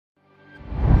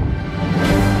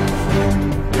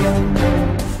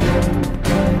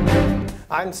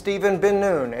I'm Stephen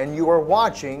Ben-Nun, and you are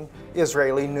watching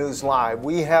Israeli News Live.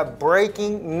 We have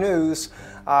breaking news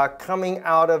coming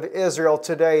out of Israel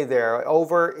today there.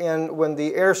 When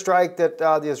the airstrike that the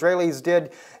Israelis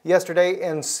did yesterday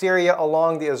in Syria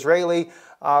along the Israeli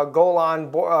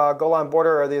Golan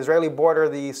border, or the Israeli border,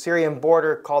 the Syrian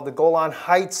border, called the Golan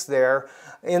Heights there.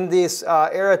 In this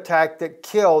air attack that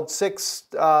killed 6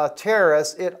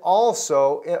 terrorists, it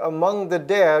also, among the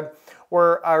dead,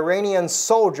 were Iranian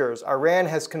soldiers. Iran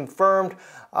has confirmed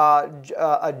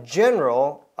a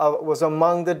general was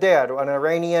among the dead, an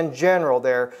Iranian general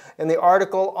there. In the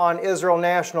article on Israel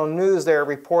National News, they're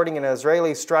reporting an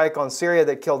Israeli strike on Syria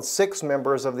that killed 6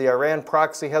 members of the Iran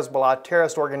proxy Hezbollah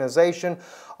terrorist organization.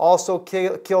 Also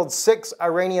killed 6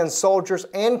 Iranian soldiers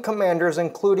and commanders,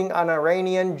 including an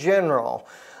Iranian general.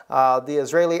 The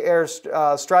Israeli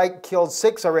strike killed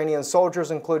 6 Iranian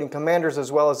soldiers, including commanders,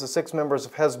 as well as the 6 members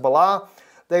of Hezbollah.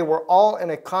 They were all in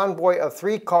a convoy of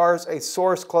 3 cars, a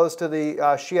source close to the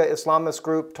Shia Islamist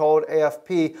group told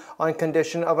AFP, on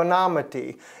condition of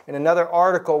anonymity. In another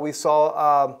article, we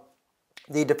saw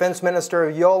the defense minister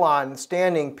of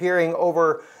Yolan peering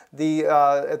over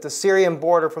at the Syrian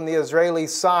border from the Israeli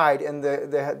side, and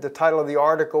the title of the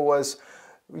article was,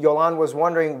 Yolan was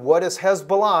wondering, what is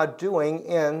Hezbollah doing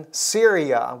in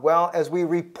Syria? Well, as we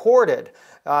reported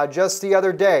just the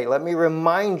other day, let me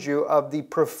remind you of the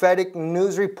prophetic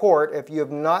news report. If you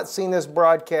have not seen this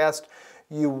broadcast,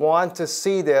 you want to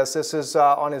see this. This is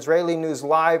on Israeli News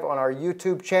Live on our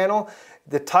YouTube channel.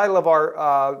 The title of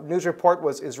our news report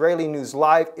was Israeli News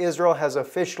Live, Israel has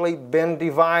officially been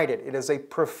divided. It is a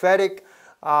prophetic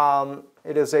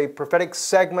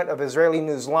segment of Israeli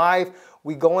News Live.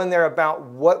 We go in there about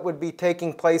what would be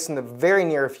taking place in the very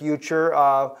near future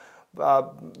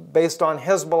based on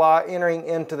Hezbollah entering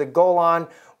into the Golan,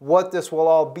 what this will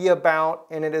all be about,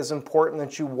 and it is important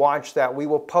that you watch that. We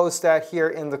will post that here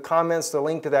in the comments, the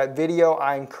link to that video.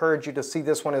 I encourage you to see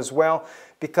this one as well,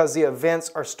 because the events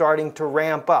are starting to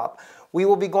ramp up. We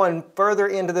will be going further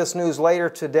into this news later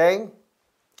today.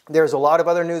 There's a lot of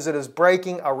other news that is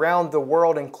breaking around the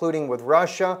world, including with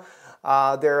Russia.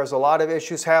 There is a lot of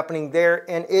issues happening there,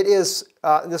 and it is,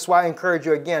 this is why I encourage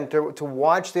you again to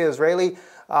watch the Israeli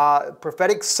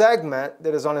prophetic segment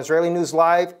that is on Israeli News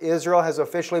Live. Israel has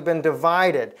officially been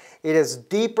divided. It is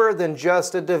deeper than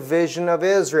just a division of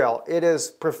Israel. It is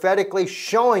prophetically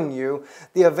showing you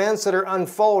the events that are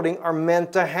unfolding are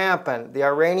meant to happen. The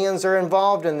Iranians are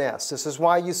involved in this. This is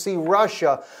why you see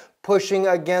Russia pushing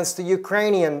against the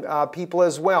Ukrainian people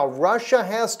as well. Russia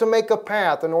has to make a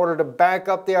path in order to back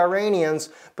up the Iranians,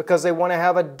 because they want to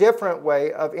have a different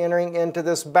way of entering into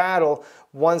this battle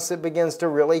once it begins to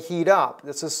really heat up.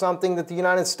 This is something that the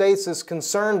United States is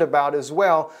concerned about as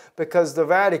well, because the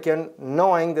Vatican,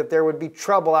 knowing that there would be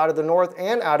trouble out of the north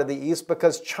and out of the east,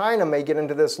 because China may get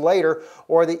into this later,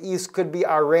 or the east could be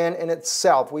Iran in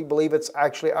itself. We believe it's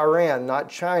actually Iran, not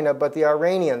China, but the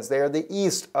Iranians. They are the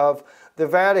east of the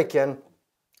Vatican,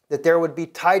 that there would be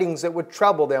tidings that would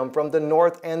trouble them from the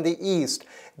north and the east.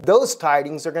 Those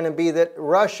tidings are going to be that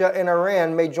Russia and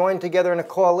Iran may join together in a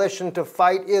coalition to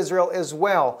fight Israel as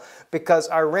well, because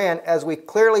Iran, as we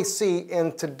clearly see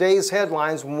in today's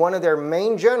headlines, one of their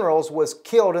main generals was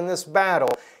killed in this battle.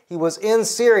 He was in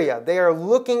Syria. They are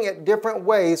looking at different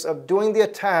ways of doing the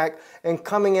attack and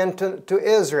coming into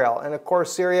Israel. And of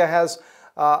course, Syria has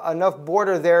enough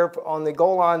border there on the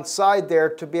Golan side there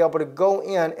to be able to go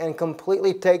in and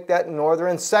completely take that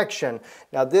northern section.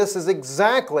 Now, this is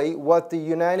exactly what the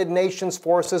United Nations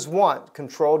forces want,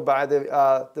 controlled by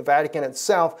the Vatican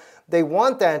itself. They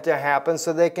want that to happen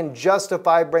so they can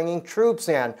justify bringing troops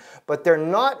in, but they're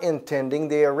not intending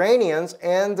the Iranians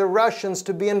and the Russians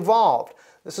to be involved.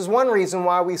 This is one reason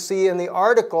why we see in the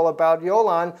article about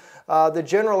Yolan, the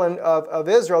general of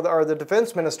Israel, or the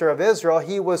defense minister of Israel,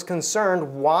 he was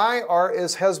concerned, why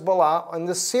is Hezbollah on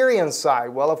the Syrian side?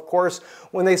 Well, of course,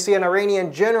 when they see an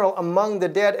Iranian general among the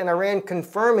dead and Iran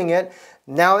confirming it,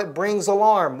 now it brings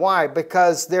alarm. Why?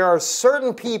 Because there are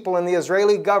certain people in the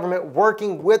Israeli government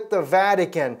working with the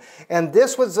Vatican, and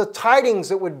this was the tidings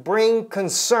that would bring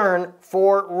concern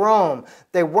for Rome.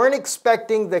 They weren't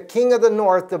expecting the king of the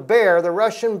north, the bear, the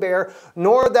Russian bear,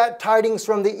 nor that tidings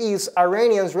from the east,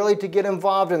 Iranians, really to get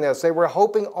involved in this. They were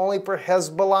hoping only for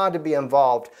Hezbollah to be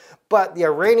involved. But the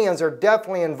Iranians are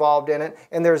definitely involved in it,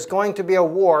 and there's going to be a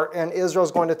war, and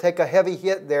Israel's going to take a heavy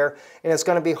hit there, and it's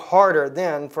going to be harder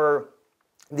then for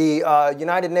the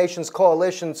United Nations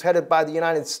coalitions headed by the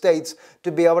United States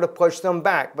to be able to push them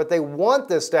back. But they want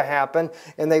this to happen,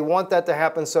 and they want that to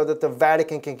happen so that the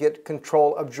Vatican can get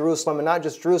control of Jerusalem, and not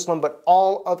just Jerusalem, but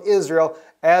all of Israel.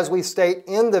 As we state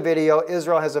in the video,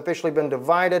 Israel has officially been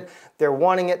divided. They're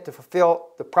wanting it to fulfill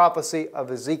the prophecy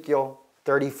of Ezekiel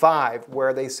 35,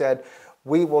 where they said,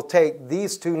 we will take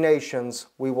these two nations,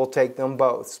 we will take them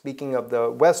both. Speaking of the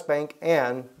West Bank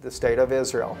and the State of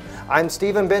Israel. I'm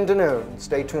Stephen Ben-Danoon.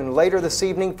 Stay tuned later this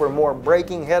evening for more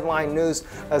breaking headline news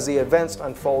as the events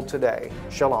unfold today.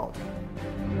 Shalom.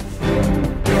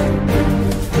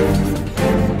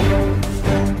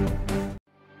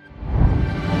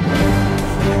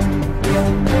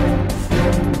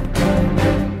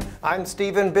 I'm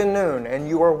Stephen Ben-Danoon, and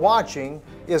you are watching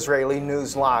Israeli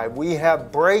News Live. We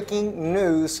have breaking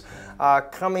news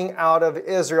coming out of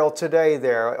Israel today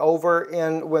there. Over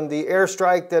in, when the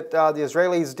airstrike that the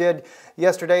Israelis did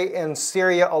yesterday in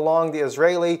Syria along the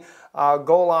Israeli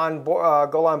Golan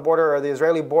border, or the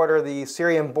Israeli border, the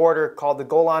Syrian border, called the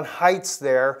Golan Heights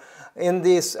there, in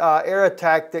this air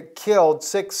attack that killed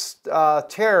 6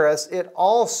 terrorists, it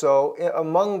also,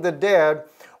 among the dead,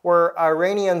 were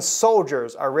Iranian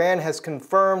soldiers. Iran has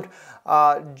confirmed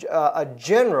a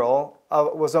general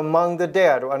was among the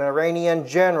dead, an Iranian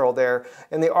general there.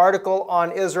 In the article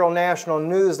on Israel National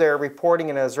News, they're reporting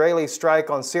an Israeli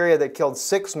strike on Syria that killed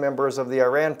 6 members of the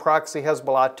Iran proxy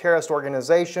Hezbollah terrorist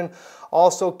organization.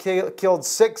 Also killed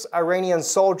 6 Iranian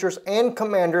soldiers and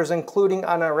commanders, including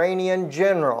an Iranian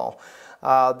general.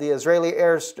 The Israeli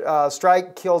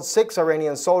strike killed 6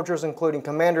 Iranian soldiers, including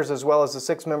commanders, as well as the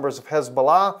 6 members of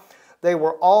Hezbollah. They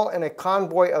were all in a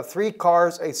convoy of 3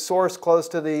 cars, a source close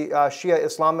to the Shia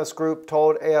Islamist group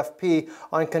told AFP,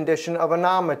 on condition of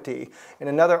anonymity. In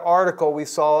another article, we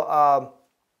saw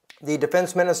the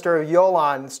defense minister of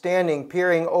Yolan standing,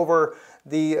 peering over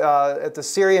at the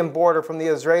Syrian border from the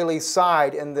Israeli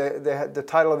side, and the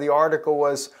title of the article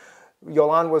was,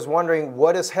 Yolan was wondering,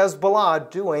 what is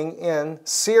Hezbollah doing in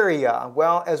Syria?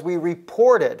 Well, as we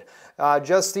reported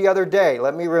just the other day,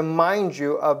 let me remind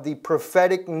you of the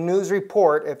prophetic news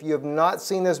report. If you have not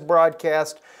seen this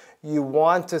broadcast, you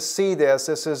want to see this.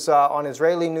 This is on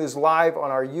Israeli News Live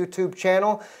on our YouTube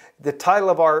channel. The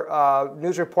title of our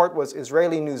news report was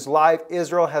Israeli News Live,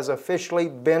 Israel has officially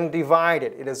been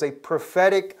divided. It is a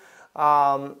prophetic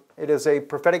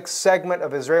segment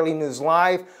of Israeli News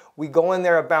Live. We go in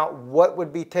there about what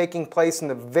would be taking place in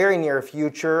the very near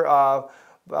future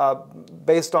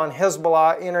based on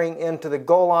Hezbollah entering into the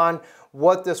Golan,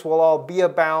 what this will all be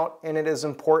about, and it is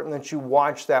important that you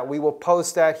watch that. We will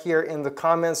post that here in the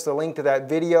comments, the link to that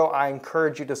video. I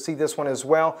encourage you to see this one as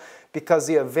well, because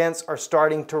the events are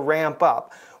starting to ramp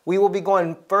up. We will be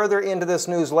going further into this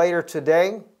news later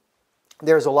today.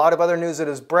 There's a lot of other news that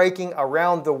is breaking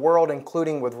around the world,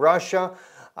 including with Russia.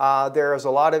 There is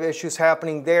a lot of issues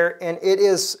happening there, and it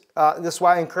is, this is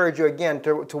why I encourage you again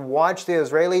to watch the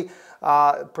Israeli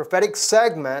prophetic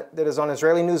segment that is on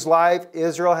Israeli News Live.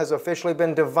 Israel has officially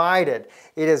been divided.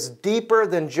 It is deeper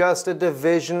than just a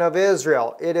division of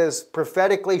Israel. It is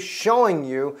prophetically showing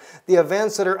you the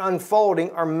events that are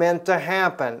unfolding are meant to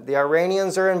happen. The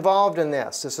Iranians are involved in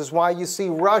this. This is why you see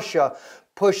Russia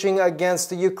pushing against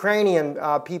the Ukrainian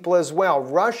people as well.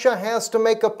 Russia has to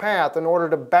make a path in order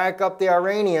to back up the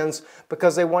Iranians,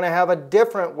 because they want to have a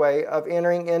different way of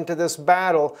entering into this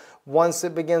battle once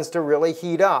it begins to really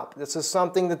heat up. This is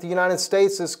something that the United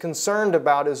States is concerned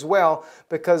about as well,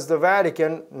 because the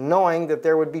Vatican, knowing that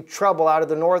there would be trouble out of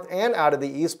the north and out of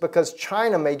the east, because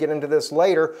China may get into this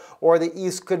later, or the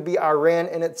east could be Iran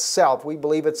in itself. We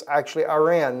believe it's actually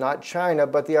Iran, not China,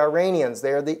 but the Iranians.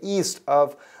 They are the east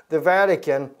of the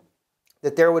Vatican,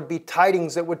 that there would be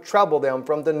tidings that would trouble them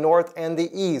from the north and the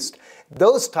east.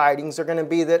 Those tidings are going to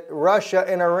be that Russia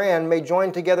and Iran may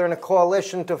join together in a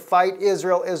coalition to fight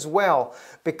Israel as well,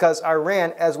 because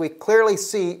Iran, as we clearly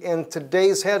see in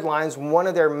today's headlines, one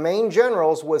of their main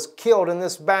generals was killed in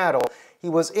this battle. He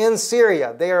was in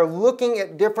Syria. They are looking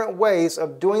at different ways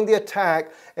of doing the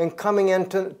attack and coming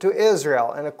into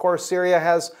Israel. And of course, Syria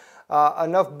has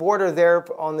enough border there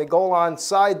on the Golan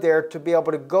side there to be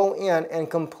able to go in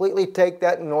and completely take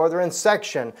that northern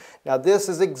section. Now, this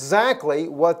is exactly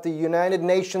what the United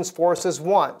Nations forces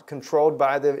want, controlled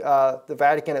by the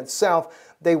Vatican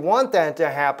itself. They want that to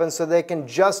happen so they can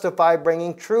justify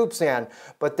bringing troops in,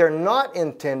 but they're not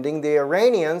intending the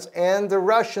Iranians and the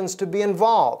Russians to be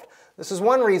involved. This is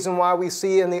one reason why we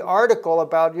see in the article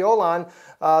about Yolan,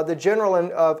 the general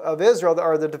of Israel,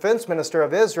 or the defense minister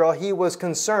of Israel, he was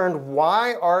concerned,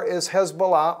 why is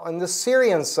Hezbollah on the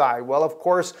Syrian side? Well, of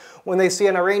course, when they see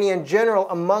an Iranian general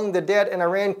among the dead and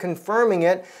Iran confirming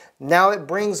it, Now it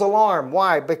brings alarm.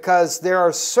 Why? Because there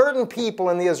are certain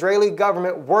people in the Israeli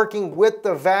government working with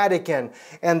the Vatican.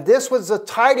 And this was the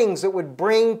tidings that would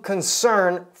bring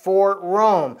concern for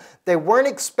Rome. They weren't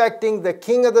expecting the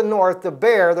king of the north, the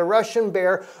bear, the Russian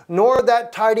bear, nor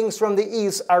that tidings from the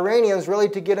east, Iranians, really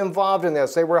to get involved in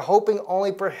this. They were hoping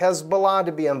only for Hezbollah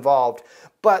to be involved.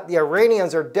 But the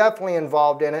Iranians are definitely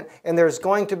involved in it, and there's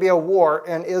going to be a war,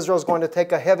 and Israel's going to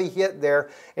take a heavy hit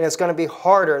there, and it's going to be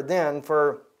harder then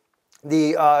for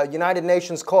the United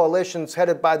Nations coalitions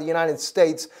headed by the United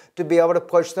States to be able to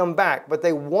push them back. But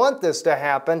they want this to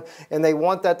happen, and they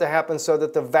want that to happen so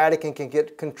that the Vatican can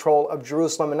get control of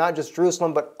Jerusalem, and not just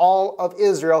Jerusalem, but all of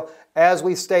Israel. As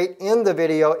we state in the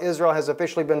video, Israel has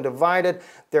officially been divided.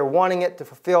 They're wanting it to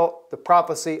fulfill the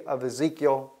prophecy of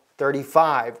Ezekiel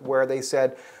 35, where they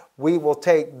said, we will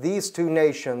take these two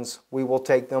nations, we will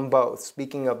take them both.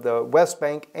 Speaking of the West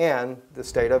Bank and the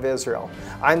State of Israel.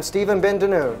 I'm Stephen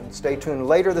Ben-Danoon. Stay tuned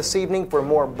later this evening for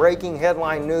more breaking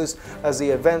headline news as the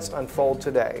events unfold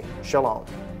today. Shalom.